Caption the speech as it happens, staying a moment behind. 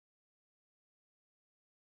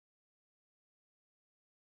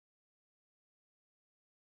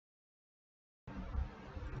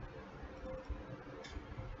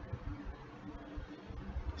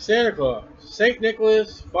Santa Claus, Saint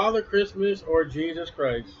Nicholas, Father Christmas, or Jesus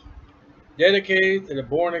Christ. Dedicated to the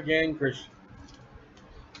born-again Christian.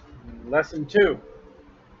 Lesson 2.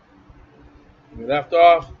 We left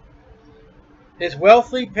off. His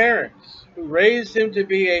wealthy parents, who raised him to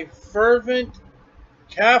be a fervent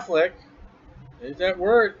Catholic. There's that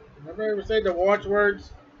word. Remember I ever said the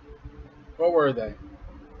watchwords? What were they?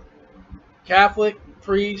 Catholic,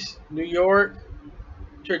 priest, New York,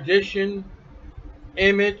 tradition,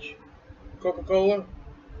 image, Coca-Cola.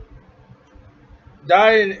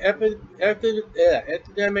 Died in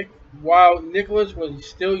epidemic while Nicholas was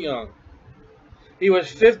still young. He was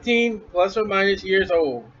 15 plus or minus years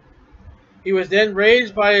old. He was then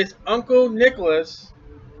raised by his uncle Nicholas,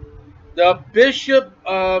 the Bishop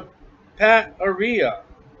of Pataria,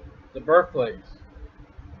 the birthplace.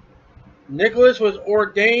 Nicholas was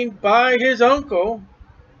ordained by his uncle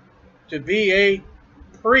to be a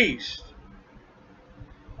priest.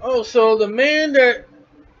 Oh, so the man that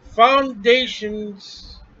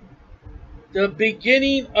foundations the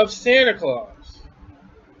beginning of Santa Claus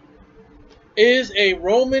is a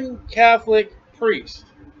Roman Catholic priest.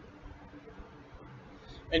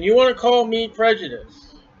 And you want to call me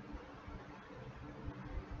prejudiced?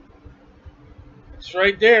 It's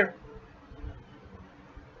right there.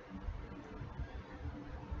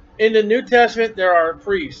 In the New Testament, there are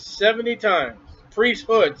priests 70 times.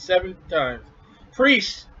 Priesthood 70 times.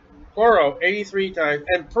 Priests, plural, 83 times.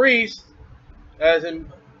 And priests, as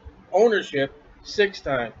in ownership, 6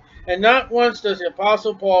 times. And not once does the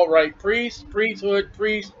Apostle Paul write priest, priesthood,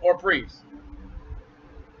 priest, or priest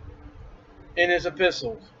in his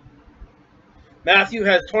epistles. Matthew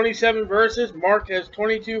has 27 verses. Mark has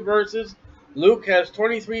 22 verses. Luke has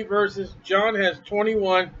 23 verses. John has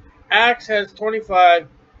 21. Acts has 25.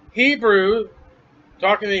 Hebrew,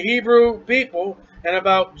 talking to Hebrew people, and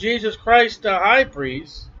about Jesus Christ the high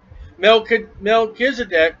priest.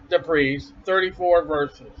 Melchizedek the priest, 34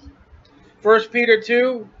 verses. 1 Peter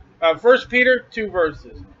 2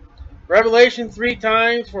 verses. Revelation 3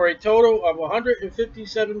 times for a total of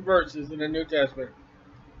 157 verses in the New Testament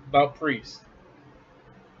about priests.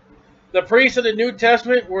 The priests of the New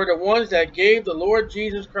Testament were the ones that gave the Lord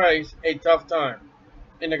Jesus Christ a tough time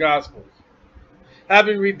in the Gospels.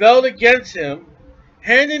 Having rebelled against him,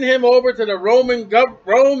 handing him over to the Roman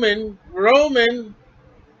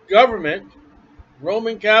government,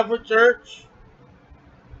 Roman Catholic Church.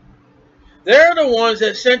 They're the ones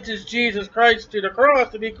that sentenced Jesus Christ to the cross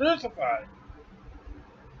to be crucified.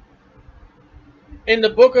 In the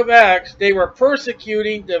book of Acts, they were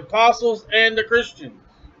persecuting the apostles and the Christians,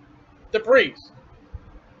 the priests.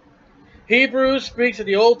 Hebrews speaks of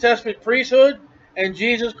the Old Testament priesthood and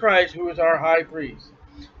Jesus Christ, who is our high priest.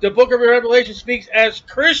 The book of Revelation speaks as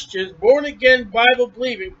Christians, born-again,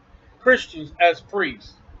 Bible-believing Christians, as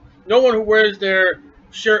priests. No one who wears their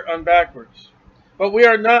shirt on backwards. But we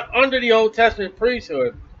are not under the Old Testament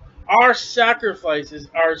priesthood. Our sacrifices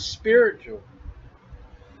are spiritual.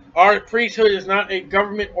 Our priesthood is not a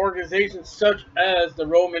government organization such as the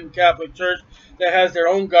Roman Catholic Church that has their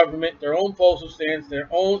own government, their own postal stamps, their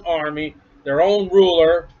own army, their own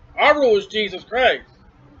ruler. Our ruler is Jesus Christ.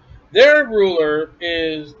 Their ruler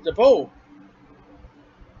is the Pope.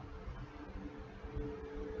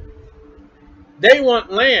 They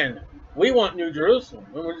want land. We want New Jerusalem.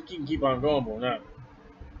 We can keep on going, but not.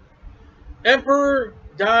 Emperor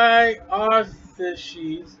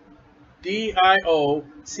Diocletian,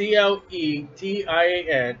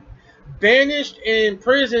 Diocletian, banished and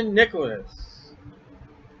imprisoned Nicholas.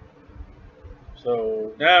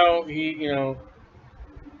 So now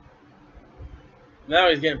now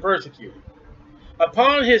he's getting persecuted.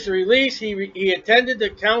 Upon his release, he attended the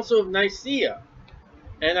Council of Nicaea,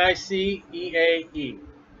 Niceae.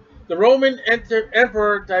 The Roman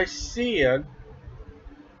Emperor Diocletian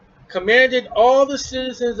commanded all the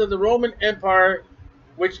citizens of the Roman Empire,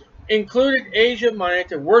 which included Asia Minor,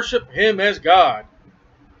 to worship him as God.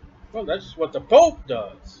 Well, that's what the Pope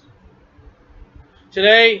does.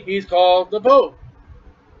 Today, he's called the Pope.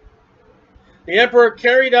 The emperor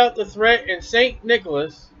carried out the threat, and St.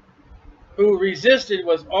 Nicholas, who resisted,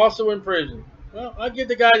 was also imprisoned. Well, I'll give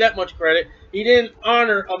the guy that much credit. He didn't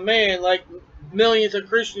honor a man like millions of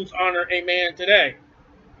Christians honor a man today.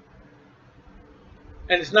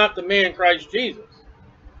 And it's not the man Christ Jesus.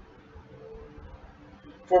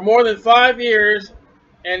 For more than 5 years,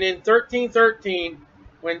 and in 1313,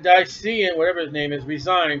 when Diocletian, whatever his name is,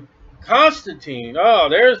 resigned, Constantine, oh,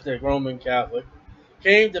 there's the Roman Catholic,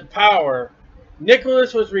 came to power.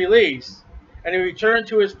 Nicholas was released, and he returned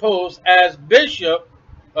to his post as Bishop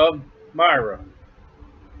of Myra.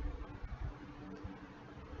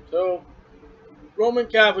 So, Roman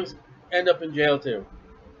Catholics end up in jail too.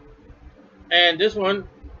 And this one,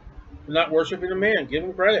 not worshiping a man. Give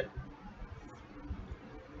him credit.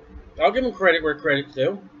 I'll give him credit where credit's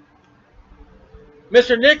due.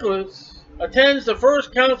 Mr. Nicholas attends the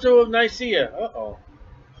First Council of Nicaea. Uh-oh.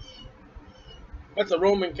 That's a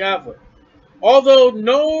Roman Catholic. Although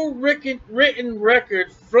no written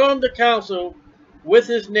record from the council with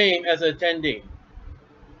his name as an attendee.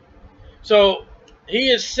 So he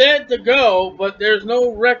is said to go, but there's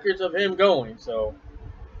no records of him going. So,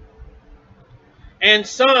 and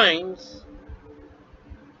signs,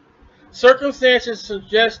 circumstances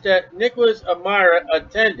suggest that Nicholas Amira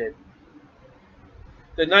attended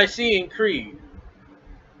the Nicene Creed.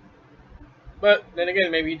 But then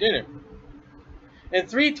again, maybe he didn't. In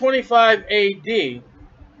 325 AD,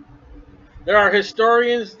 there are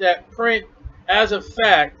historians that print as a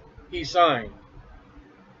fact he signed,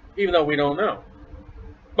 even though we don't know.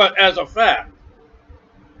 But as a fact.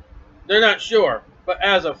 They're not sure, but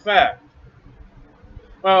as a fact.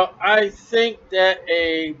 Well, I think that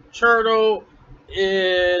a Turtle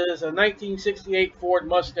is a 1968 Ford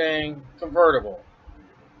Mustang convertible.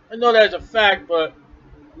 I know that's a fact, but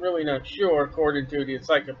I'm really not sure according to the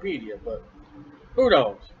encyclopedia, but who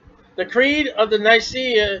knows? The Creed of the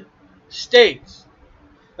Nicaea states.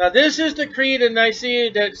 Now, this is the Creed of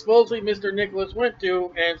Nicaea that supposedly Mr. Nicholas went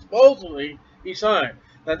to and supposedly he signed.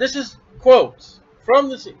 Now, this is quotes from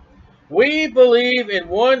the... We believe in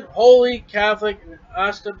one holy Catholic and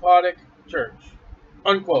apostolic church.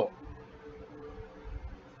 Unquote.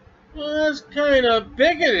 Well, that's kind of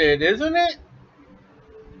bigoted, isn't it?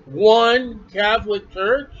 One Catholic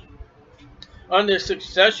church? Under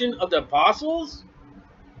succession of the apostles?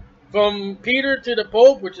 From Peter to the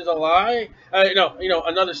Pope, which is a lie.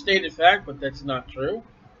 Another stated fact, but that's not true.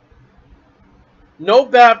 No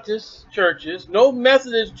Baptist churches, no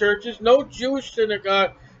Methodist churches, no Jewish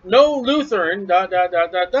synagogue, no Lutheran, ...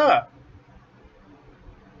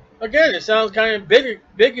 Again, it sounds kind of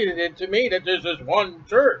bigoted to me that there's just one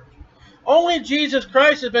church. Only Jesus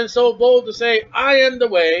Christ has been so bold to say, I am the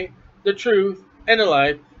way, the truth, and the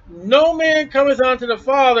life. No man cometh unto the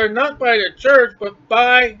Father, not by the church, but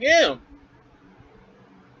by him.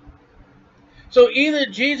 So either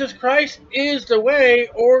Jesus Christ is the way,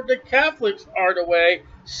 or the Catholics are the way.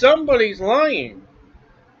 Somebody's lying.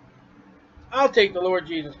 I'll take the Lord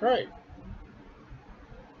Jesus Christ.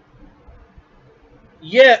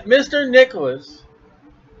 Yet Mr. Nicholas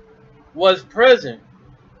was present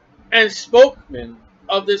and spokesman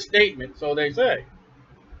of this statement, so they say.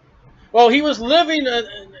 Well, he was living,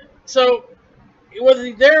 so whether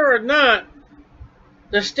he's there or not,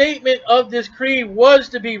 the statement of this creed was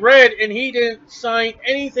to be read, and he didn't sign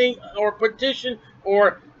anything or petition,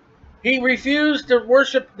 or he refused to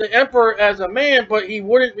worship the emperor as a man, but he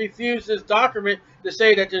wouldn't refuse this document to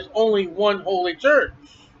say that there's only one holy church.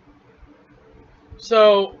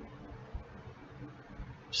 So,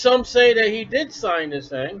 some say that he did sign this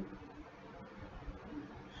thing.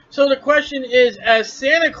 So the question is, as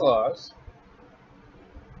Santa Claus,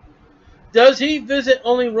 does he visit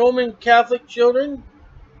only Roman Catholic children?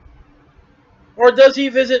 Or does he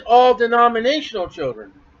visit all denominational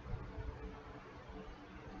children?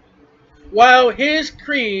 While his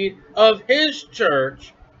creed of his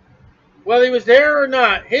church, whether he was there or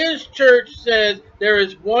not, his church says there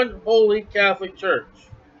is one holy Catholic church.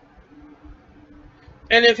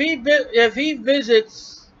 And if he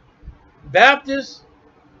visits Baptist,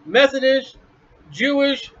 Methodist,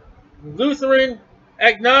 Jewish, Lutheran,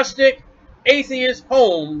 agnostic, atheist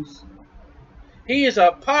homes, he is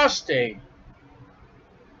apostate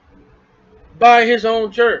by his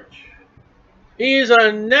own church. He is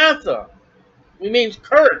anathema. It means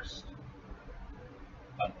cursed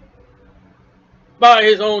by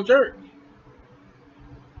his own church.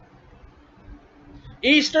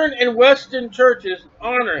 Eastern and Western churches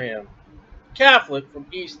honor him, Catholic from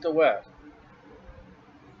east to west.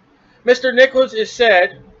 Mr. Nicholas is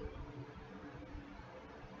said,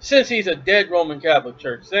 since he's a dead Roman Catholic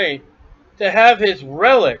Church saint, to have his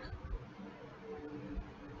relic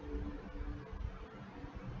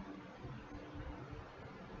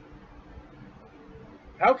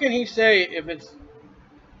how can he say if it's...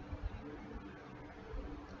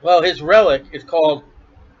 Well, his relic is called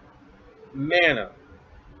manna.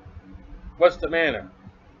 What's the manna?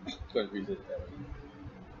 Going to resist that.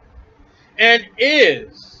 And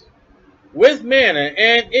is with manna,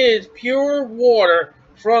 and is pure water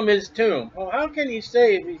from his tomb. Well, how can he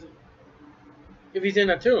say if he's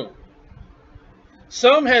in a tomb?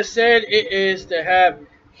 Some have said it is to have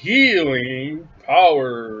healing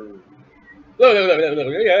power.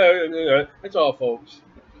 That's all, folks.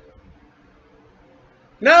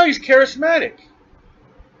 Now he's charismatic.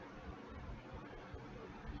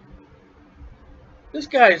 This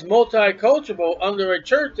guy is multicultural under a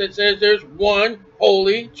church that says there's one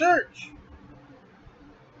holy church.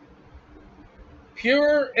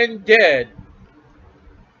 Pure and dead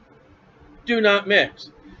do not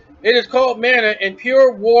mix. It is called manna and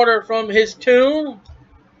pure water from his tomb.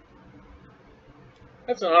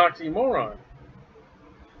 That's an oxymoron.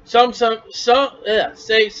 Some say,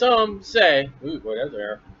 ooh, boy, that's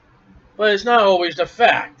there. But it's not always the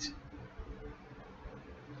fact.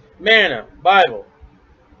 Manna, Bible,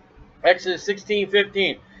 Exodus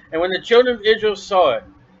 16:15. And when the children of Israel saw it,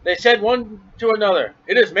 they said one to another,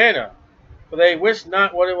 "It is manna," for they wist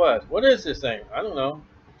not what it was. What is this thing? I don't know.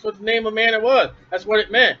 That's what the name of manna was. That's what it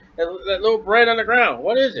meant. That little bread on the ground.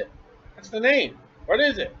 What is it? That's the name. What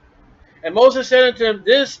is it? And Moses said unto them,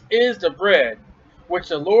 "This is the bread which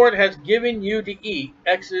the Lord has given you to eat."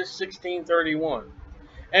 Exodus 16:31.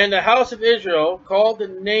 And the house of Israel called the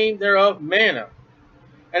name thereof manna.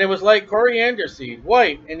 And it was like coriander seed,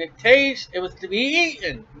 white, and it was to be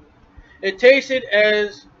eaten. It tasted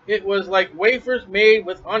as it was like wafers made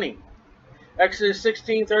with honey. Exodus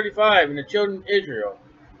 16:35. And the children of Israel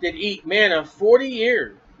did eat manna 40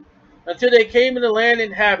 years, until they came to the land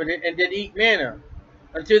inhabited, and did eat manna,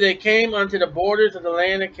 until they came unto the borders of the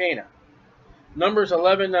land of Canaan. Numbers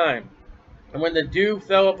 11:9. And when the dew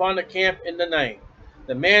fell upon the camp in the night,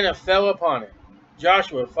 the manna fell upon it.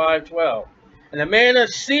 Joshua 5:12. And the manna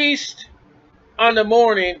ceased on the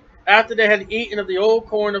morning after they had eaten of the old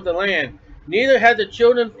corn of the land. Neither had the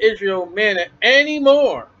children of Israel manna any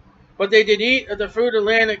more, but they did eat of the fruit of the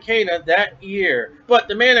land of Canaan that year. But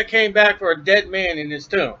the manna came back for a dead man in his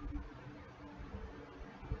tomb.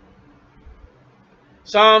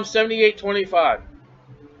 Psalm 78:25.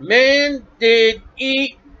 Man did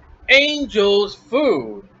eat angels'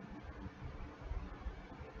 food.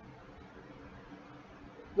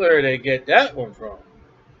 Where did they get that one from?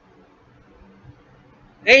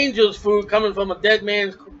 Angels' food coming from a dead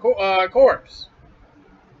man's corpse.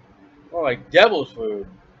 More like devil's food.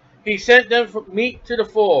 He sent them for meat to the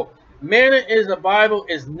full. Manna in the Bible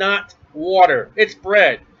is not water. It's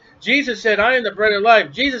bread. Jesus said, "I am the bread of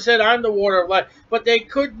life." Jesus said, "I'm the water of life." But they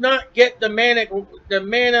could not get the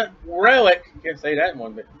manna relic. Can't say that in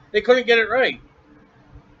one bit. They couldn't get it right.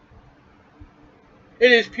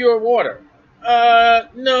 It is pure water.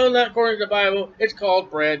 No, not according to the Bible. It's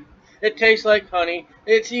called bread. It tastes like honey.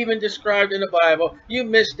 It's even described in the Bible. You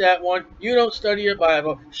missed that one. You don't study your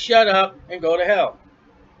Bible. Shut up and go to hell.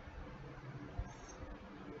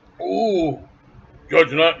 Ooh,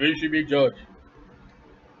 judge not, you should be judged.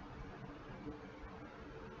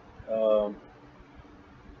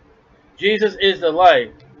 Jesus is the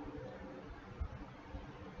life.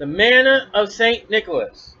 The manna of St.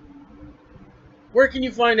 Nicholas. Where can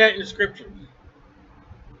you find that in the scriptures?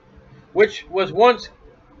 Which was once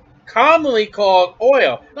commonly called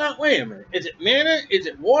oil. Now, wait a minute. Is it manna? Is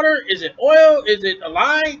it water? Is it oil? Is it a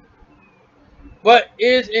lie? But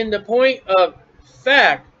is in the point of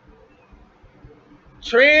fact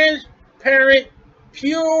transparent,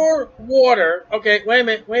 pure water. Okay, wait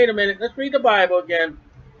a minute. Let's read the Bible again.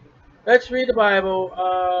 Let's read the Bible.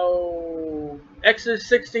 Exodus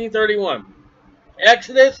 16:31.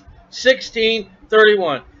 Exodus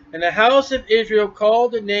 16:31. And the house of Israel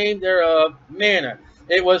called the name thereof manna.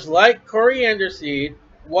 It was like coriander seed,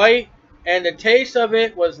 white, and the taste of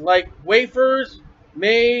it was like wafers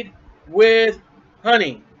made with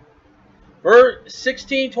honey. Verse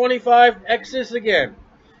 16:25, Exodus again.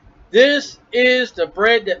 This is the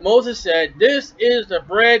bread that Moses said, "This is the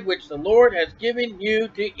bread which the Lord has given you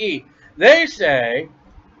to eat." They say,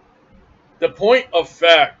 the point of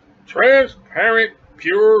fact, transparent,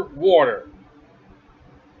 pure water.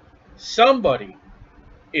 Somebody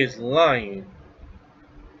is lying.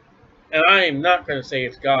 And I am not going to say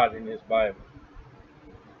it's God in his Bible.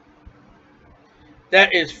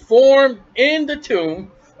 That is formed in the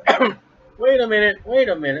tomb. Wait a minute.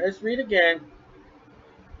 Let's read again.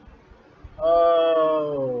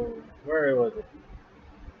 Oh, where was it?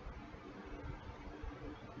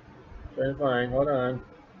 Trying to find. Hold on.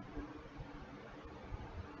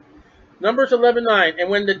 Numbers 11:9. And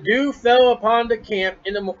when the dew fell upon the camp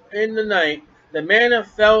in the night, the manna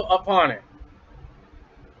fell upon it.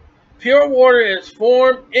 Pure water is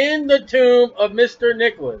formed in the tomb of Mr.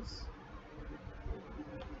 Nicholas.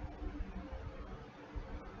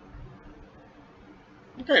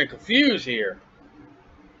 I'm kind of confused here.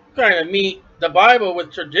 I'm trying to meet the Bible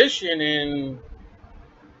with tradition and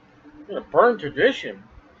burn tradition.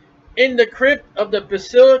 In the crypt of the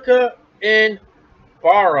Basilica in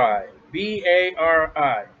Bari,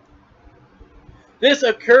 B-A-R-I. This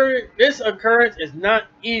occurrence is not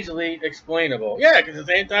easily explainable. Yeah, because it's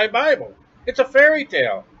anti-Bible. It's a fairy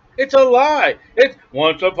tale. It's a lie. It's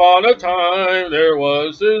once upon a time there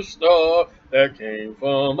was this star that came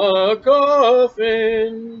from a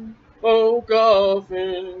coffin. Oh,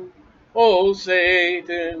 coffin. Oh,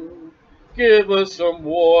 Satan. Give us some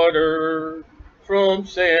water from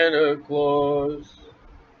Santa Claus.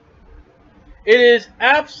 It is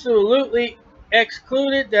absolutely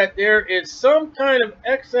excluded that there is some kind of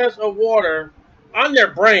excess of water on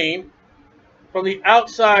their brain from the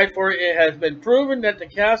outside, for it has been proven that the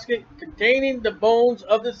casket containing the bones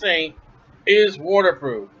of the saint is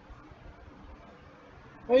waterproof.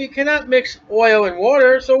 Well, you cannot mix oil and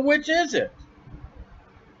water, so which is it?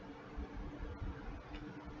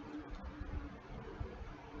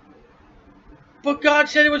 But God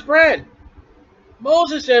said it was bread.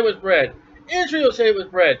 Moses said it was bread. Israel said it was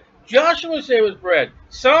bread. Joshua said it was bread.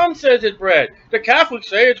 Psalm says it's bread. The Catholics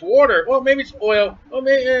say it's water. Well, maybe it's oil. Well,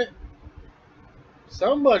 maybe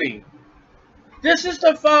somebody. This is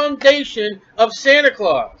the foundation of Santa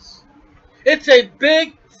Claus. It's a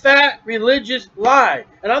big, fat, religious lie.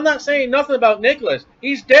 And I'm not saying nothing about Nicholas.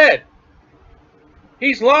 He's dead.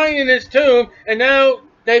 He's lying in his tomb, and now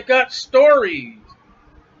they've got stories.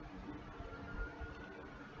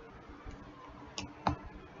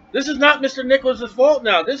 This is not Mr. Nicholas's fault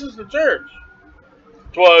now. This is the church.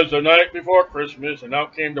 'Twas the night before Christmas, and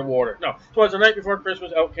out came the water. No, 'twas the night before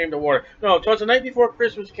Christmas, out came the water. No, 'twas the night before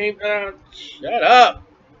Christmas came... shut up.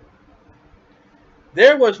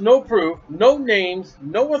 There was no proof, no names,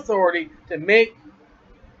 no authority to make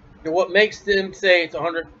what makes them say it's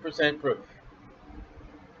 100% proof.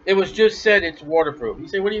 It was just said it's waterproof. You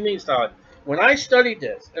say, what do you mean, Stalin? When I studied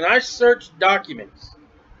this, and I searched documents,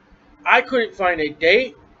 I couldn't find a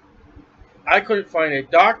date. I couldn't find a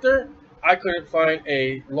doctor. I couldn't find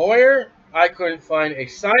a lawyer. I couldn't find a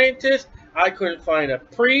scientist. I couldn't find a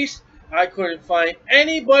priest. I couldn't find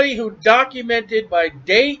anybody who documented by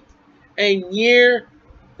date and year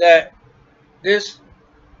that this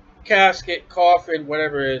casket, coffin,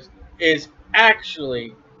 whatever it is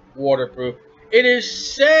actually waterproof. It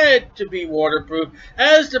is said to be waterproof,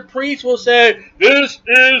 as the priest will say, this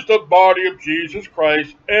is the body of Jesus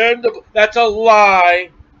Christ, and that's a lie.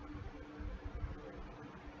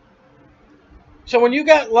 So when you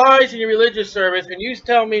got lies in your religious service and you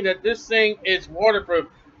tell me that this thing is waterproof,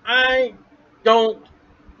 I don't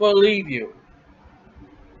believe you.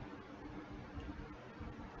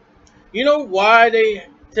 You know why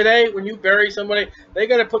today, when you bury somebody, they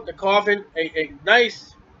got to put the coffin, a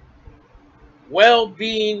nice,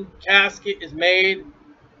 well-being casket is made,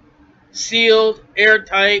 sealed,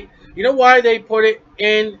 airtight. You know why they put it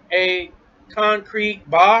in a concrete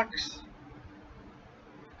box?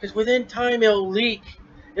 Because within time it'll leak,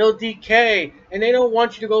 it'll decay, and they don't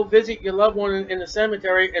want you to go visit your loved one in the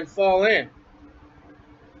cemetery and fall in.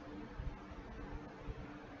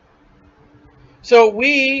 So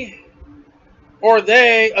we, or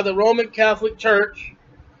they, of the Roman Catholic Church,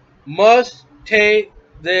 must take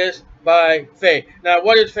this by faith. Now,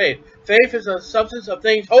 what is faith? Faith is a substance of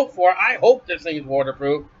things hoped for. I hope this thing is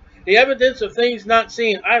waterproof. The evidence of things not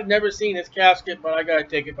seen. I've never seen this casket, but I got to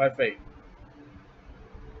take it by faith.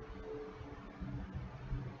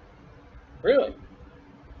 Really?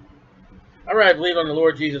 I'd rather believe on the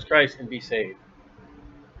Lord Jesus Christ and be saved.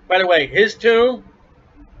 By the way, his tomb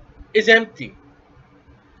is empty.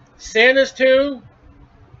 Santa's tomb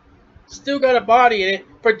still got a body in it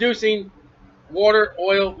producing water,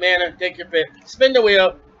 oil, manna, take your pick. Spin the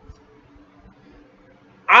wheel.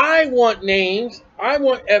 I want names, I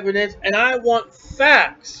want evidence, and I want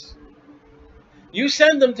facts. You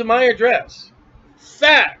send them to my address.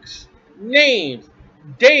 Facts, names,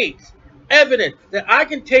 dates, evidence that I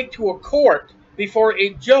can take to a court before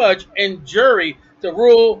a judge and jury to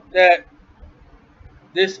rule that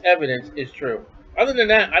this evidence is true. Other than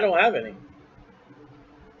that, I don't have any.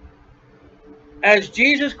 As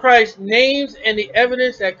Jesus Christ names and the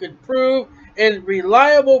evidence that could prove in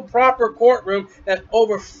reliable, proper courtroom that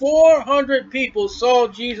over 400 people saw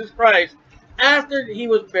Jesus Christ after he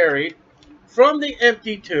was buried from the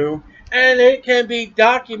empty tomb, and it can be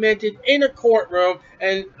documented in a courtroom,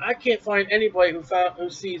 and I can't find anybody who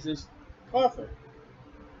sees this coffin.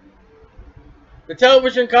 The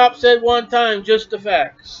television cop said one time, just the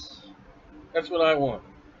facts. That's what I want.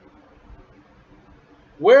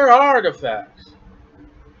 Where are the facts?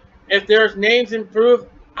 If there's names and proof,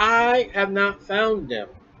 I have not found them.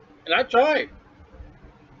 And I tried.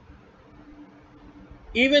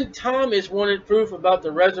 Even Thomas wanted proof about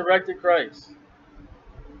the resurrected Christ.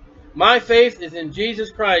 My faith is in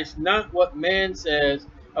Jesus Christ, not what man says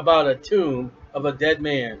about a tomb of a dead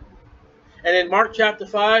man. And in Mark chapter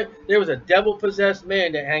 5, there was a devil-possessed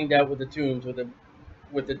man that hanged out with the tombs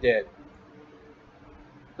with the dead.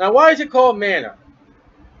 Now, why is it called manna?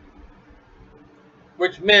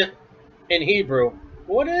 Which meant, in Hebrew,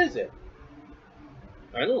 what is it?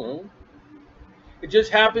 I don't know. It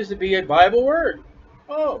just happens to be a Bible word.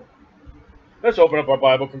 Oh. Let's open up our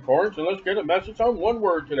Bible concordance and let's get a message on one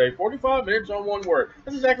word today. 45 minutes on one word.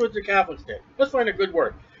 That's exactly what the Catholics did. Let's find a good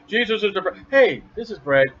word. Jesus is the bread. Hey, this is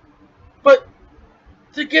bread. But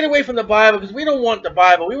to get away from the Bible, because we don't want the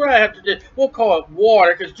Bible, we want to have to just, we'll call it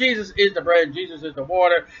water, because Jesus is the bread, Jesus is the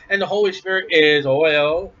water, and the Holy Spirit is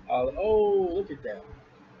oil. Oh, look at that.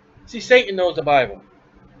 See, Satan knows the Bible.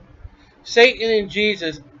 Satan and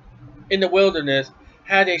Jesus in the wilderness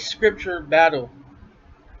had a scripture battle.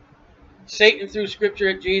 Satan threw scripture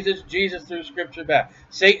at Jesus, Jesus threw scripture back.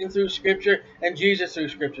 Satan threw scripture, and Jesus threw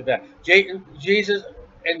scripture back. Jesus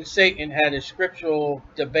and Satan had a scriptural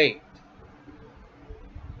debate.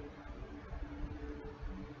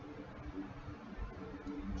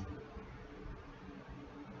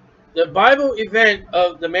 The Bible event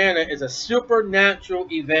of the manna is a supernatural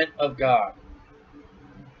event of God.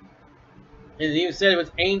 And he even said it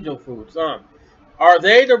was angel food. Are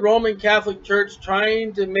they, the Roman Catholic Church,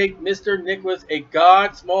 trying to make Mr. Nicholas a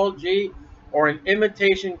God, small g, or an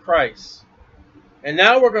imitation Christ? And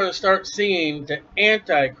now we're going to start seeing the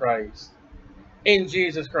antichrist in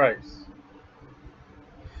Jesus Christ.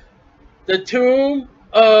 The tomb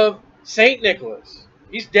of St. Nicholas.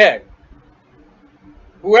 He's dead.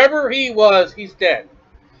 Whoever he was, he's dead.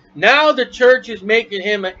 Now the church is making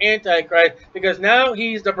him an antichrist because now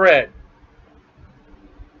he's the bread.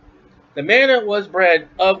 The manna was bread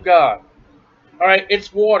of God. All right,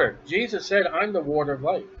 it's water. Jesus said, I'm the water of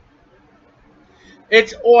life.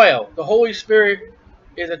 It's oil. The Holy Spirit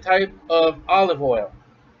is a type of olive oil.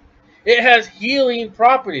 It has healing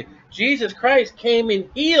properties. Jesus Christ came and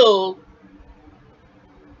healed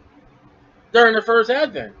during the first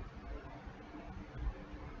advent.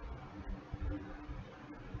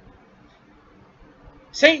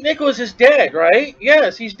 St. Nicholas is dead, right?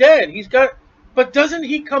 Yes, he's dead. But doesn't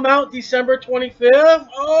he come out December 25th?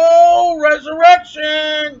 Oh,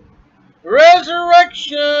 resurrection!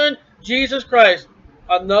 Resurrection! Jesus Christ.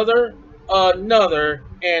 Another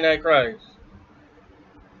antichrist.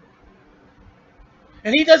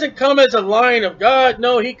 And he doesn't come as a lion of God.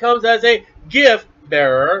 No, he comes as a gift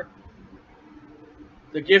bearer.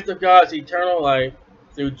 The gift of God's eternal life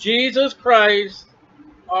through Jesus Christ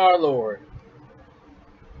our Lord.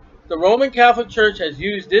 The Roman Catholic Church has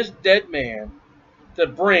used this dead man to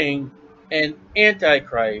bring an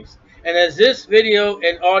antichrist. And as this video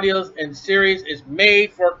and audios and series is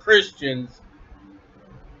made for Christians,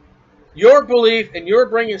 your belief and your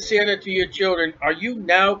bringing Santa to your children, are you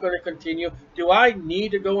now going to continue? Do I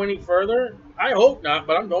need to go any further? I hope not,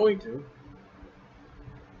 but I'm going to.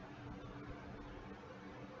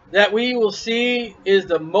 That we will see is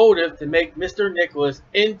the motive to make Mr. Nicholas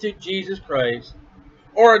into Jesus Christ,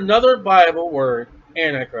 or another Bible word,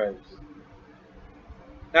 antichrist.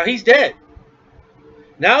 Now he's dead.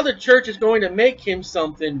 Now the church is going to make him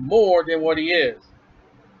something more than what he is.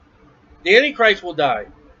 The antichrist will die,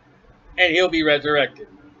 and he'll be resurrected.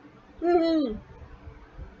 Woo-hoo.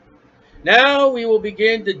 Now we will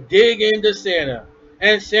begin to dig into Santa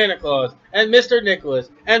and Santa Claus and Mr. Nicholas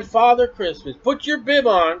and Father Christmas. Put your bib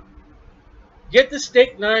on, get the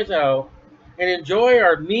steak knives out, and enjoy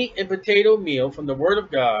our meat and potato meal from the Word of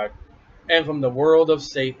God and from the world of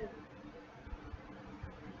Satan.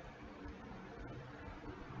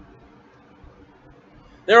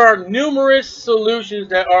 There are numerous solutions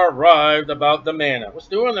that are arrived about the manna. What's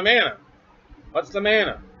doing the manna? What's the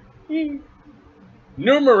manna?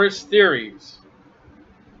 Numerous theories.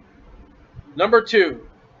 Number 2,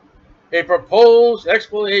 a proposed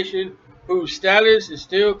explanation whose status is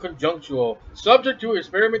still conjunctural, subject to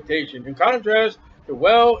experimentation, in contrast to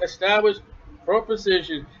well-established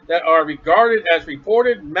propositions that are regarded as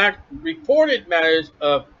reported matters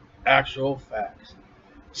of actual facts.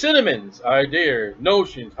 Synonyms, ideas,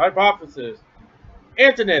 notions, hypotheses,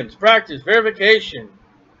 antonyms, practice, verification.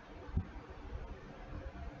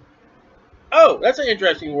 Oh, that's an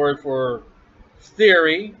interesting word for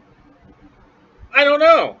theory. I don't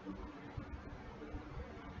know.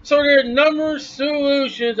 So there are numerous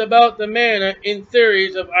solutions about the manna in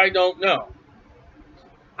theories of I don't know.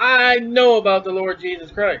 I know about the Lord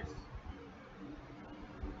Jesus Christ.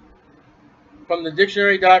 From the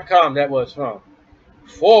dictionary.com that was from.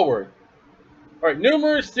 Forward. All right,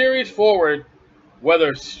 numerous theories forward,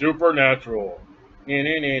 whether supernatural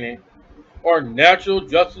or natural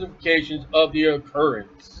justifications of the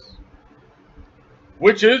occurrence.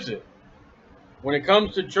 Which is it? When it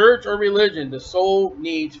comes to church or religion, the soul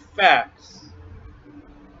needs facts,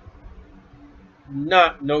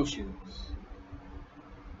 not notions.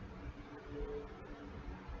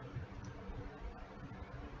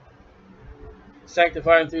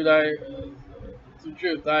 Sanctifying through through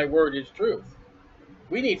truth. Thy word is truth.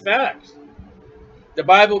 We need facts. The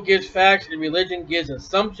Bible gives facts, and religion gives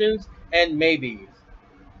assumptions and maybes.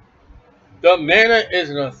 The manna is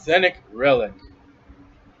an authentic relic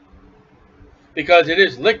because it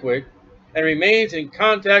is liquid and remains in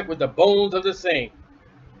contact with the bones of the saint.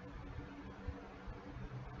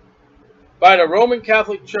 By the Roman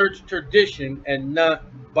Catholic Church tradition and not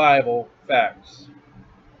Bible facts.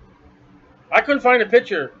 I couldn't find a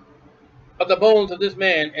picture of the bones of this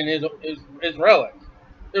man and his relic.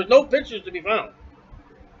 There's no pictures to be found.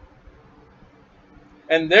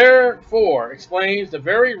 And therefore explains the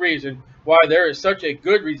very reason why there is such a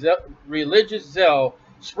good religious zeal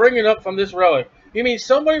springing up from this relic. You mean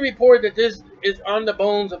somebody reported that this is on the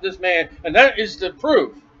bones of this man, and that is the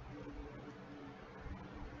proof.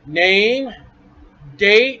 Name,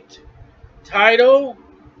 date, title,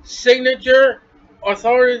 signature,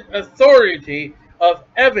 authority of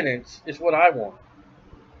evidence is what I want.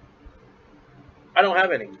 I don't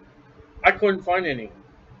have any. I couldn't find any.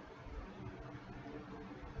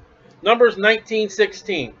 Numbers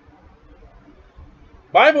 19:16.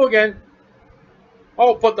 Bible again.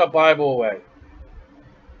 Oh, put the Bible away.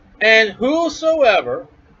 And whosoever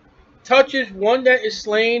touches one that is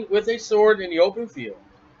slain with a sword in the open field,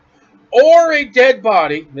 or a dead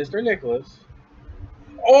body, Mr. Nicholas,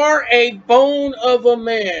 or a bone of a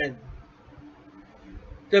man.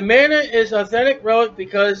 The manna is authentic relic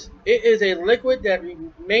because it is a liquid that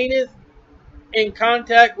remaineth in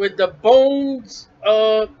contact with the bones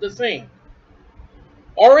of the saint.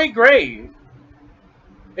 Or a grave.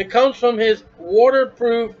 It comes from his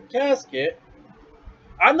waterproof casket.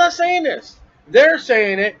 I'm not saying this. They're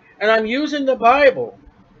saying it, and I'm using the Bible.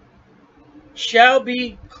 Shall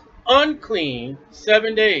be unclean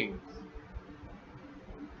 7 days.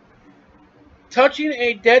 Touching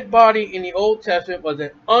a dead body in the Old Testament was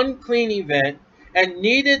an unclean event and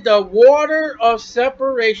needed the water of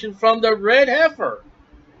separation from the red heifer.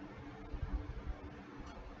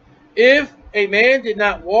 If a man did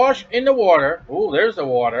not wash in the water, oh, there's the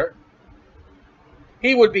water,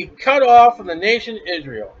 he would be cut off from the nation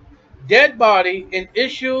Israel. Dead body and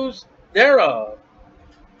issues thereof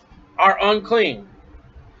are unclean.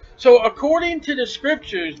 So according to the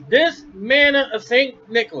scriptures, this manna of St.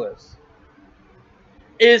 Nicholas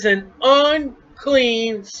is an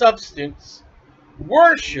unclean substance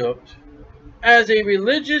worshipped as a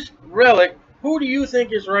religious relic. Who do you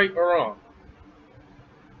think is right or wrong?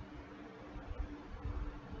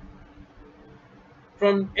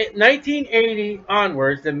 From 1980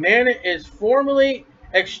 onwards, the manna is formally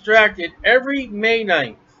extracted every May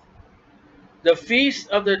 9th, the feast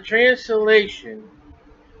of the translation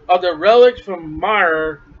of the relics from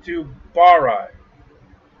Myre to Bari,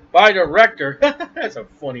 by the rector, that's a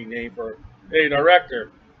funny name for a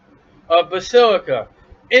director, of Basilica,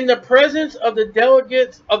 in the presence of the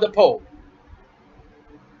delegates of the Pope.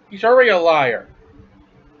 He's already a liar.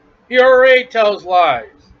 He already tells lies.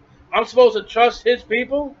 I'm supposed to trust his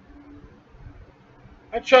people?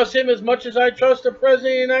 I trust him as much as I trust the President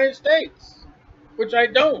of the United States, which I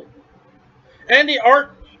don't. And the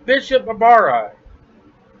Archbishop of Bari.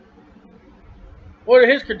 What are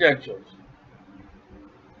his credentials?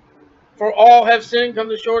 For all have sinned,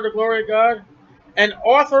 come short of the glory of God. An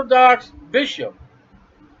Orthodox bishop.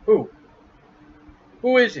 Who?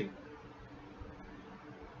 Who is he?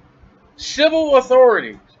 Civil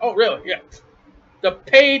authorities. Oh, really? Yeah. The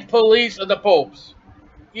paid police of the popes.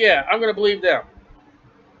 Yeah, I'm going to believe them.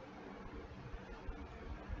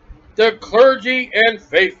 The clergy and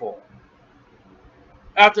faithful.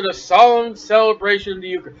 After the solemn celebration of the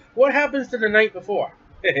Eucharist. What happens to the night before?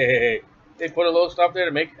 They put a little stuff there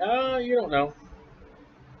to make... you don't know.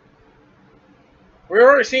 We're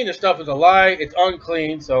already seeing this stuff as a lie. It's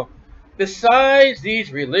unclean. So, besides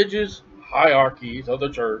these religious hierarchies of the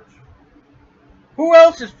church, who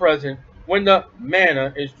else is present when the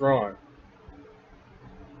manna is drawn?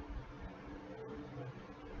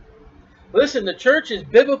 Listen, the church is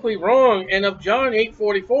biblically wrong, and of John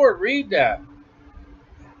 8:44, read that.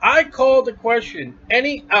 I call the question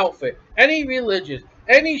any outfit, any religious,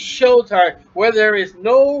 any showtime where there is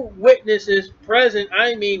no witnesses present,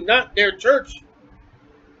 I mean not their church,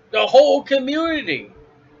 the whole community.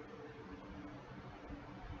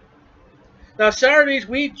 Now, Saturdays,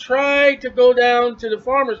 we try to go down to the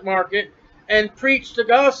farmer's market and preach the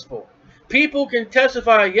gospel. People can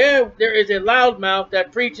testify, yeah, there is a loudmouth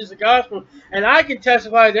that preaches the gospel. And I can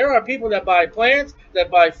testify there are people that buy plants, that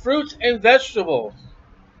buy fruits and vegetables.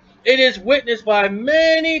 It is witnessed by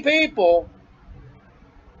many people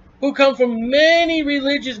who come from many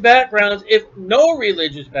religious backgrounds, if no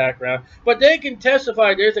religious background. But they can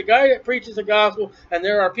testify there's a guy that preaches the gospel, and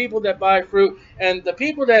there are people that buy fruit. And the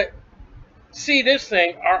people that see this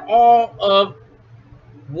thing are all of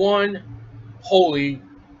one holy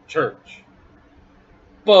church.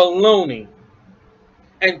 Baloney.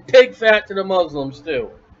 And pig fat to the Muslims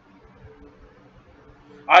too.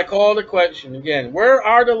 I call the question again. Where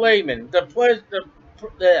are the laymen? The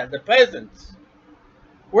peasants?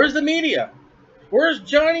 Where's the media? Where's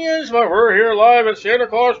Johnny and his mother? We're here live at Santa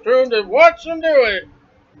Claus Tomb to watch them do it.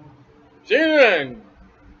 See you then.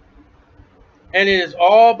 And it is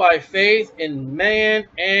all by faith in man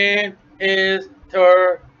and his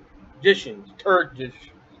traditions.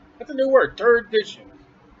 That's a new word. Traditions.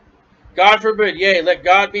 God forbid, yea, let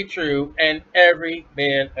God be true, and every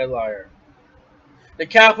man a liar. The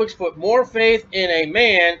Catholics put more faith in a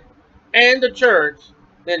man and the church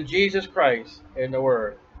than Jesus Christ in the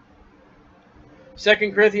Word.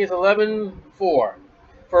 2 Corinthians 11:4.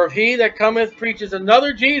 For if he that cometh preaches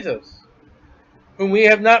another Jesus, whom we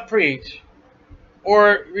have not preached,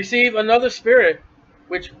 or receive another spirit,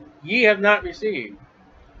 which ye have not received,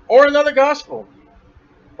 or another gospel,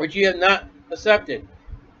 which ye have not accepted,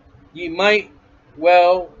 ye might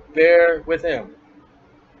well bear with him.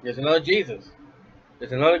 There's another Jesus.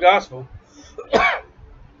 There's another gospel.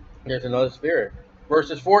 There's another spirit.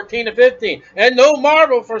 Verses 14 to 15. And no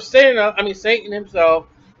marvel, for Satan himself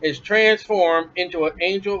is transformed into an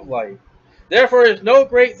angel of light. Therefore it is no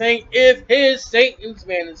great thing if his Satan's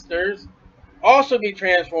ministers also be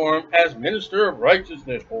transformed as minister of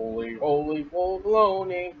righteousness, holy, holy, full of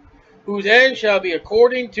baloney, whose end shall be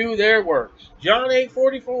according to their works. John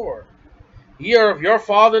 8:44. Ye are of your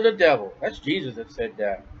father the devil. That's Jesus that said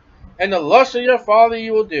that. And the lust of your father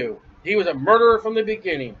you will do. He was a murderer from the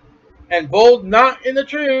beginning, and bold not in the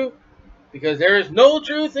truth, because there is no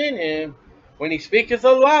truth in him. When he speaketh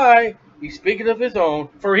a lie, he speaketh of his own,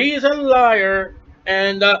 for he is a liar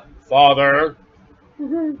and the father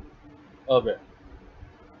of it.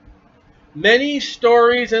 Many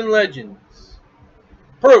stories and legends.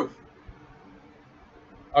 Proof.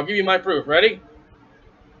 I'll give you my proof. Ready?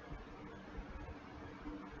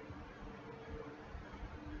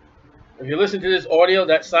 If you listen to this audio,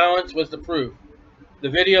 that silence was the proof. The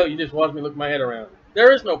video, you just watched me look my head around.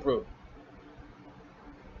 There is no proof.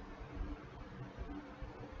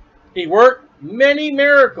 He worked many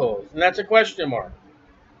miracles, and that's a question mark.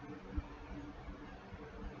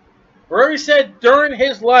 Where he said during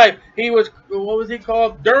his life, he was, what was he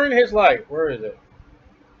called? During his life. Where is it?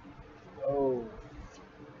 Oh.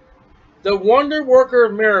 The wonder worker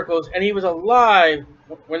of miracles, and he was alive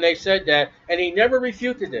when they said that, and he never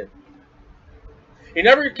refuted it. He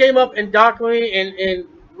never came up and documented and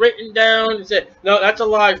written down and said, no, that's a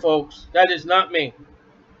lie, folks. That is not me.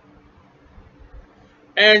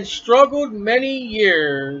 And struggled many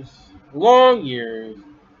years, long years,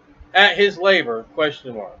 at his labor,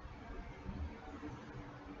 question mark.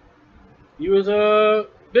 He was a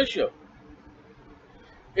bishop.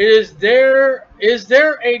 Is there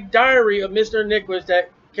a diary of Mr. Nicholas that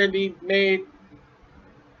can be made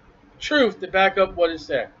truth to back up what is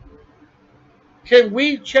said? Can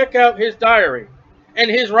we check out his diary and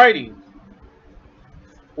his writings?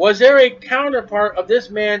 Was there a counterpart of this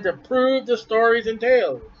man to prove the stories and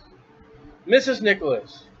tales? Mrs.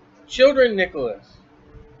 Nicholas, children Nicholas,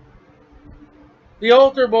 the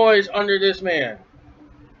altar boys under this man.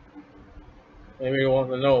 Maybe you want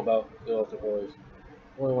to know about the altar boys.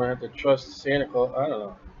 We want to have to trust Santa Claus. I don't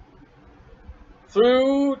know.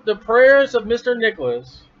 Through the prayers of Mr.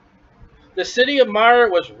 Nicholas, the city of Myra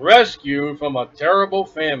was rescued from a terrible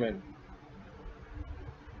famine.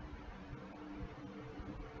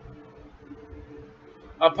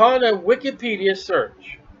 Upon a Wikipedia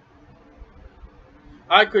search,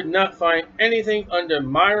 I could not find anything under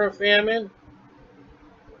Myra famine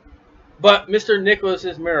but Mr.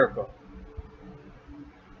 Nicholas's miracle.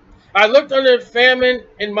 I looked under famine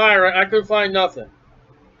in Myra, I couldn't find nothing.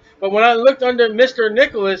 But when I looked under Mr.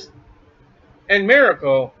 Nicholas and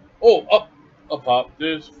miracle, oh, up popped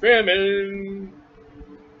this famine.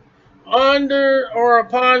 Under or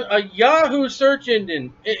upon a Yahoo search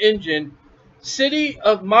engine, city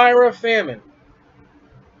of Myra famine.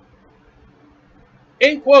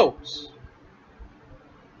 In quotes.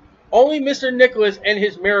 Only Mr. Nicholas and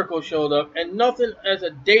his miracle showed up, and nothing as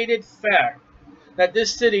a dated fact that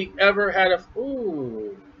this city ever had a...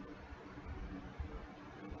 Ooh.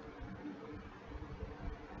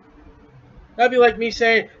 That'd be like me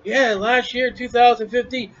saying, yeah, last year,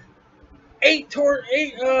 2015, eight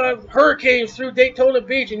hurricanes through Daytona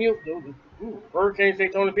Beach, and hurricanes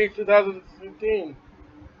Daytona Beach 2015.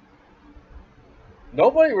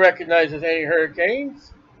 Nobody recognizes any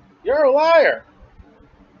hurricanes. You're a liar.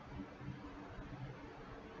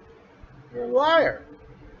 You're a liar.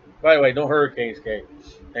 By the way, no hurricanes came.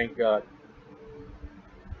 Thank God.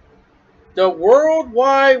 The World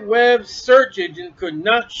Wide Web search engine could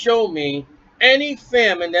not show me any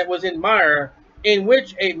famine that was in Myra in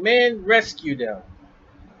which a man rescued them.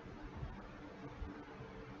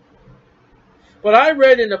 But I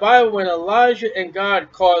read in the Bible when Elijah and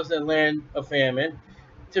God caused the land of famine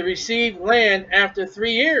to receive land after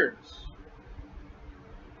 3 years.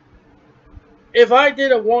 If I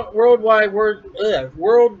did a worldwide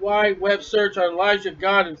web search on Elijah,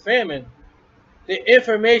 God, and famine, the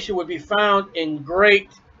information would be found in great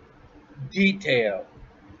detail.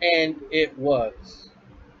 And it was.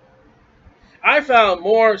 I found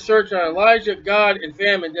more search on Elijah, God, and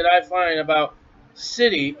famine than I find about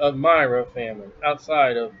city of Myra famine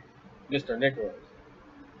outside of Mr. Nicholas.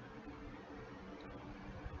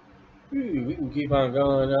 We can keep on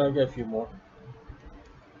going. I'll get a few more.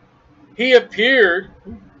 He appeared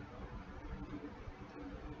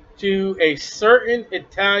to a certain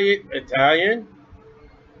Italian?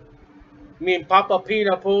 You mean Papa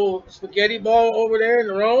Pina pull spaghetti ball over there in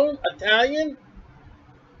Rome? Italian?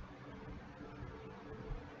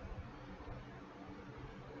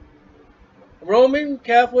 Roman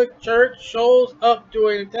Catholic Church shows up to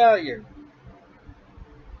an Italian.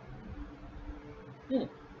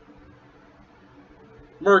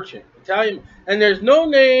 Merchant. Italian. And there's no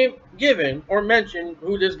name given or mentioned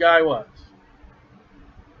who this guy was.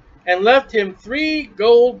 And left him 3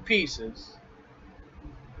 gold pieces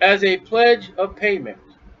as a pledge of payment.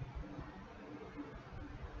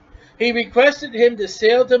 He requested him to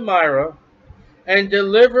sail to Myra and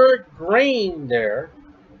deliver grain there.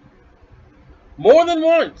 More than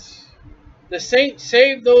once, the saint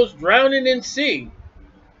saved those drowning in sea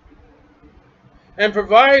and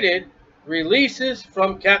provided releases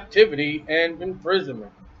from captivity and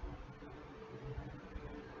imprisonment.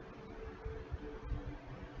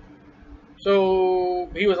 So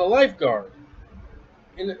he was a lifeguard.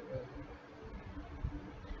 And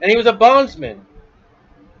he was a bondsman.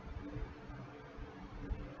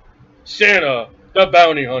 Santa, the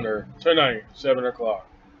bounty hunter, tonight, 7 o'clock.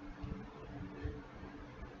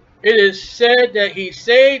 It is said that he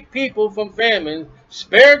saved people from famine,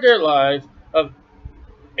 spared their lives of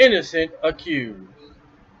innocent accused.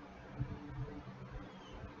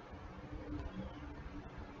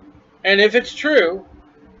 And if it's true,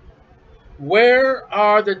 where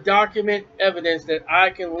are the document evidence that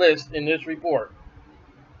I can list in this report?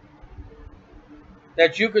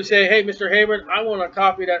 That you could say, hey, Mr. Hayward, I want a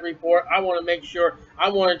copy of that report. I want to make sure. I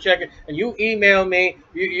want to check it. And you email me,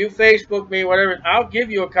 you Facebook me, whatever. I'll give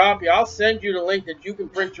you a copy. I'll send you the link that you can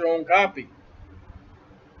print your own copy.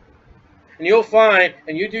 And you'll find,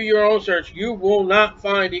 and you do your own search, you will not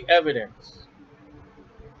find the evidence.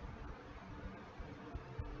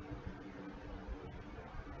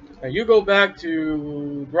 Now you go back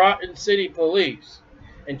to Groton City Police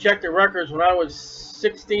and check the records when I was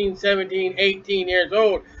 16, 17, 18 years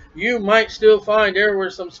old, you might still find there were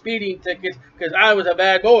some speeding tickets because I was a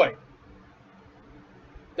bad boy.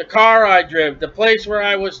 The car I drove, the place where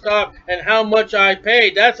I was stopped, and how much I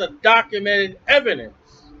paid, that's a documented evidence.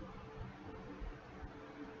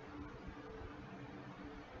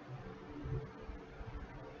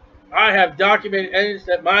 I have documented evidence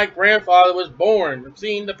that my grandfather was born. I've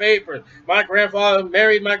seen the papers. My grandfather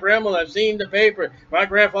married my grandmother. I've seen the paper. My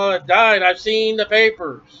grandfather died. I've seen the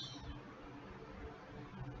papers.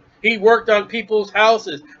 He worked on people's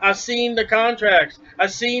houses. I've seen the contracts.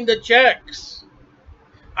 I've seen the checks.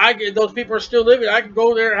 Those people are still living. I can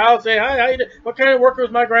go to their house and say, hi, how you doing? What kind of worker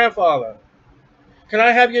was my grandfather? Can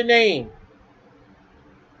I have your name?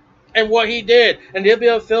 And what he did, and they'll be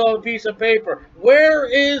able to fill out a piece of paper. Where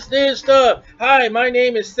is this stuff? Hi, my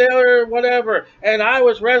name is Sailor whatever, and I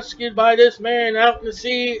was rescued by this man out in the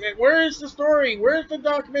sea. Where is the story? Where's the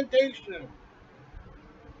documentation?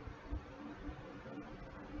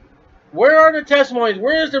 Where are the testimonies?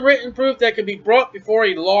 Where is the written proof that can be brought before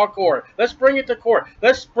a law court? Let's bring it to court.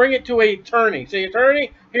 Let's bring it to an attorney. Say,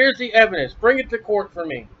 attorney, here's the evidence. Bring it to court for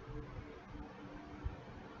me.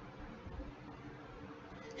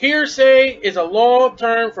 Hearsay is a law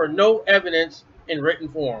term for no evidence in written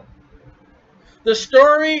form. The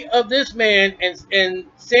story of this man and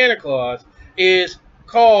Santa Claus is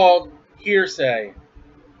called hearsay.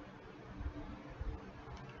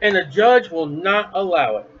 And the judge will not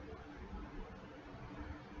allow it.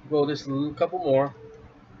 Well, just a couple more.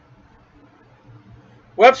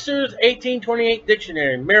 Webster's 1828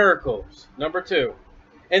 Dictionary, miracles, number 2.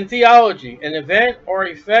 In theology, an event or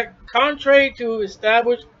effect contrary to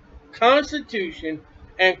established constitution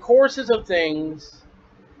and courses of things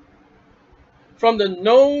from the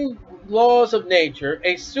known laws of nature,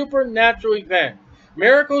 a supernatural event.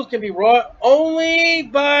 Miracles can be wrought only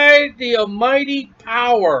by the almighty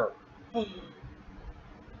power.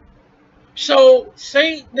 So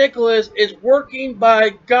St. Nicholas is working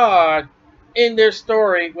by God in their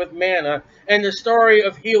story with manna, and the story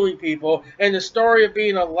of healing people, and the story of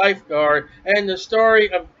being a lifeguard, and the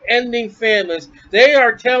story of ending famines. They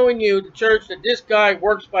are telling you, the church, that this guy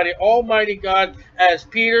works by the Almighty God as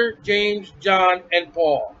Peter, James, John, and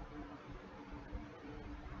Paul.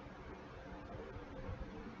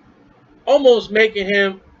 Almost making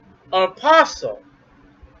him an apostle.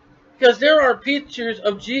 Because there are pictures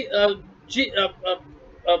of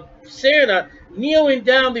Santa kneeling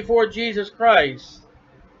down before Jesus Christ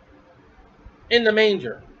in the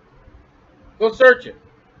manger. Go search it.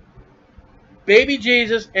 Baby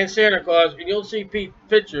Jesus and Santa Claus, and you'll see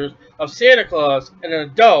pictures of Santa Claus and an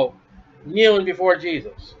adult kneeling before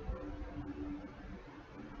Jesus.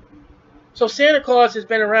 So Santa Claus has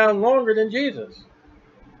been around longer than Jesus.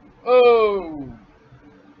 Oh,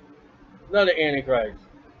 another antichrist.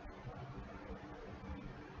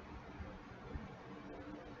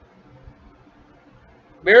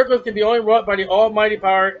 Miracles can be only wrought by the almighty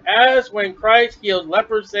power, as when Christ healed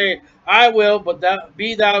lepers, saying, "I will, but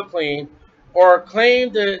be thou clean," or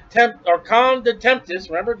calm the tempest.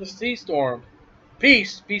 Remember the sea storm.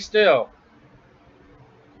 Peace, be still.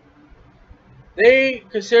 They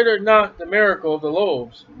considered not the miracle of the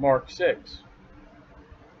loaves, Mark 6.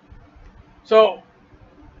 So,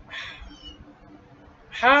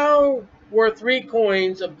 how were 3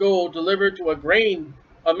 coins of gold delivered to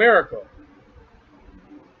a miracle?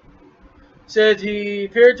 Said he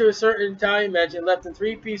appeared to a certain Italian merchant and left him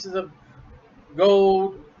 3 pieces of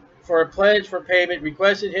gold for a pledge for payment,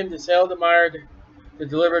 requested him to sell the mire to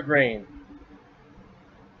deliver grain.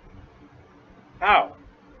 How?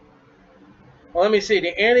 Well, let me see.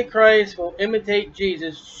 The Antichrist will imitate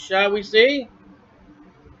Jesus. Shall we see?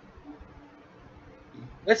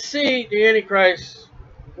 Let's see the Antichrist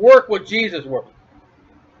work what Jesus worked.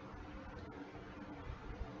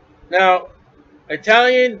 Now,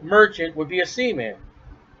 Italian merchant would be a seaman.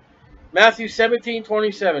 Matthew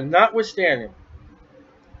 17:27. Notwithstanding,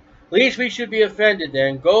 lest we should be offended,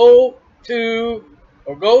 then go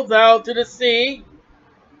thou to the sea,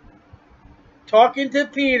 talking to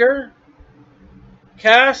Peter,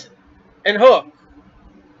 cast and hook.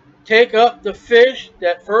 Take up the fish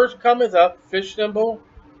that first cometh up, fish symbol.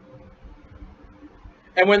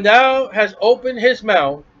 And when thou hast opened his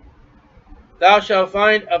mouth, thou shalt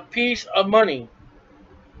find a piece of money.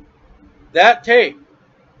 That take,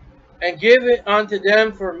 and give it unto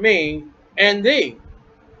them for me and thee.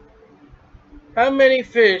 How many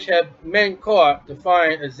fish have men caught to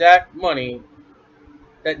find exact money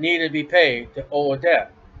that needed to be paid to owe a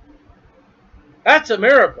debt? That's a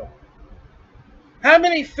miracle. How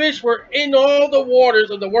many fish were in all the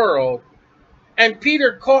waters of the world, and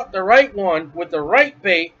Peter caught the right one with the right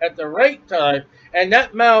bait at the right time, and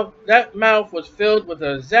that mouth was filled with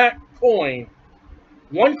an exact coin,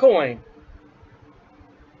 1 coin,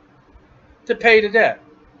 to pay the debt.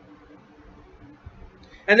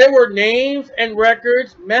 And there were names and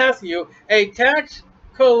records: Matthew, a tax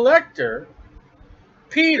collector;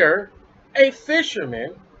 Peter, a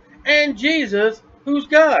fisherman; and Jesus, who's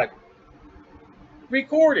God.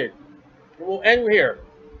 Recorded. And we'll end here.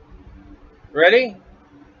 Ready?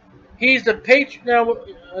 He's the patron. Now,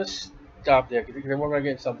 let's stop there, because we're going to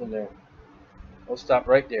get something there. We'll stop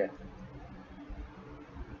right there.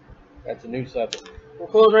 That's a new subject. We'll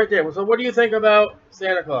close right there. So what do you think about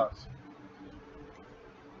Santa Claus?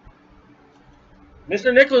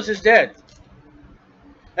 Mr. Nicholas is dead.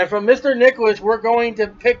 And from Mr. Nicholas, we're going to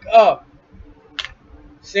pick up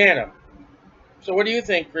Santa. So what do you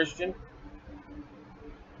think, Christian?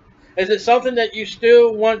 Is it something that you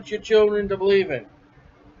still want your children to believe in?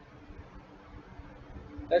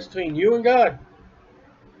 That's between you and God.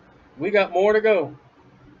 We got more to go.